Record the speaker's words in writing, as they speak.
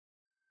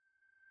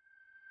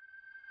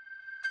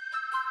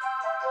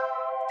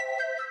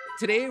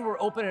Today, we're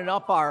opening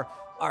up our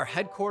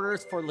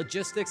headquarters for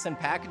logistics and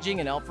packaging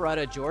in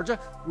Alpharetta, Georgia.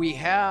 We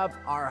have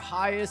our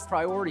highest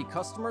priority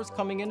customers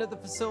coming into the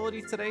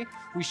facility today.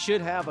 We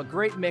should have a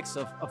great mix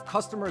of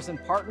customers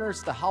and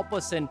partners to help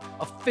us in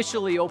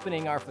officially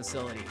opening our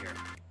facility here.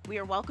 We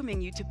are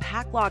welcoming you to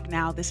PackLog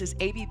Now. This is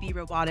ABB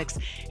Robotics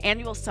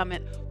annual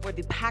summit for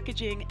the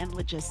packaging and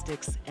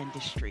logistics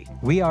industry.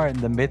 We are in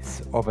the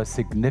midst of a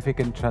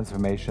significant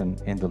transformation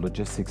in the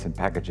logistics and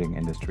packaging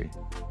industry.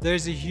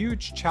 There's a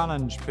huge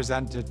challenge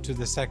presented to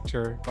the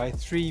sector by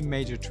three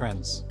major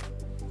trends: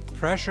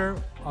 pressure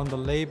on the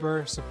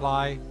labor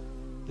supply,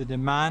 the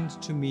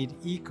demand to meet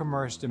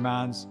e-commerce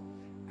demands,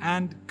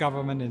 and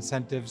government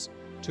incentives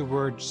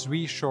towards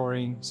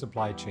reshoring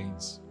supply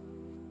chains.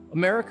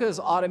 America is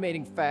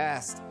automating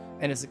fast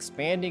and is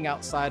expanding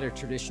outside our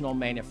traditional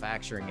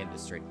manufacturing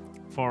industry.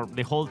 For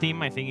the whole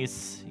team, I think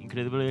it's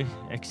incredibly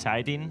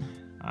exciting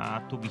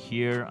to be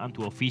here and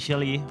to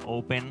officially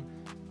open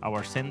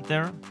our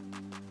center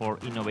for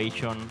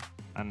innovation,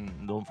 and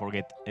don't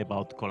forget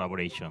about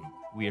collaboration.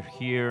 We are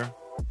here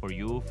for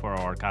you, for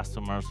our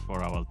customers,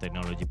 for our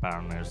technology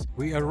partners.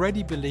 We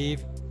already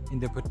believe in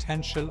the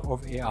potential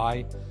of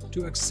AI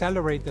to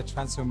accelerate the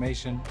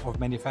transformation of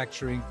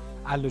manufacturing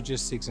and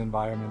logistics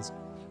environments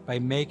by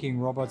making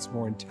robots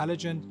more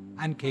intelligent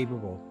and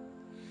capable.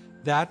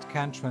 That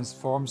can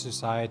transform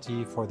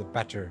society for the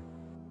better.